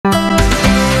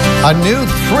A new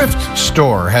thrift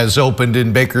store has opened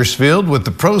in Bakersfield with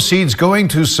the proceeds going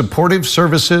to supportive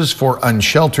services for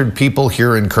unsheltered people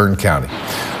here in Kern County.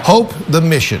 Hope the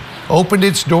Mission opened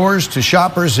its doors to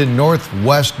shoppers in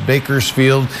northwest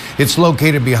Bakersfield. It's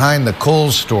located behind the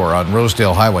Kohl's store on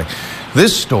Rosedale Highway.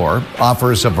 This store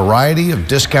offers a variety of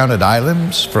discounted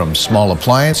items from small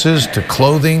appliances to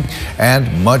clothing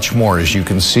and much more, as you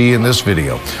can see in this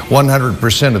video.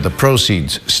 100% of the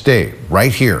proceeds stay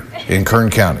right here in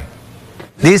Kern County.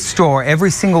 This store, every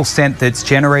single cent that's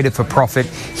generated for profit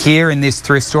here in this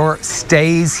thrift store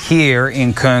stays here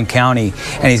in Kern County,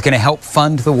 and he's going to help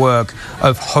fund the work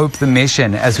of Hope the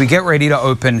Mission as we get ready to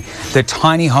open the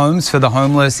tiny homes for the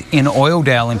homeless in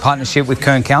Oildale in partnership with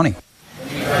Kern County.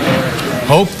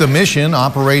 Hope the Mission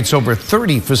operates over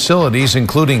 30 facilities,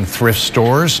 including thrift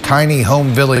stores, tiny home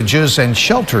villages, and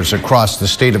shelters across the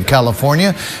state of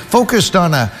California, focused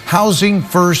on a housing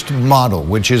first model,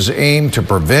 which is aimed to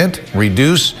prevent,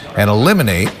 reduce, and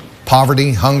eliminate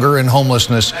poverty, hunger, and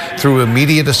homelessness through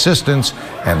immediate assistance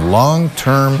and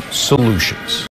long-term solutions.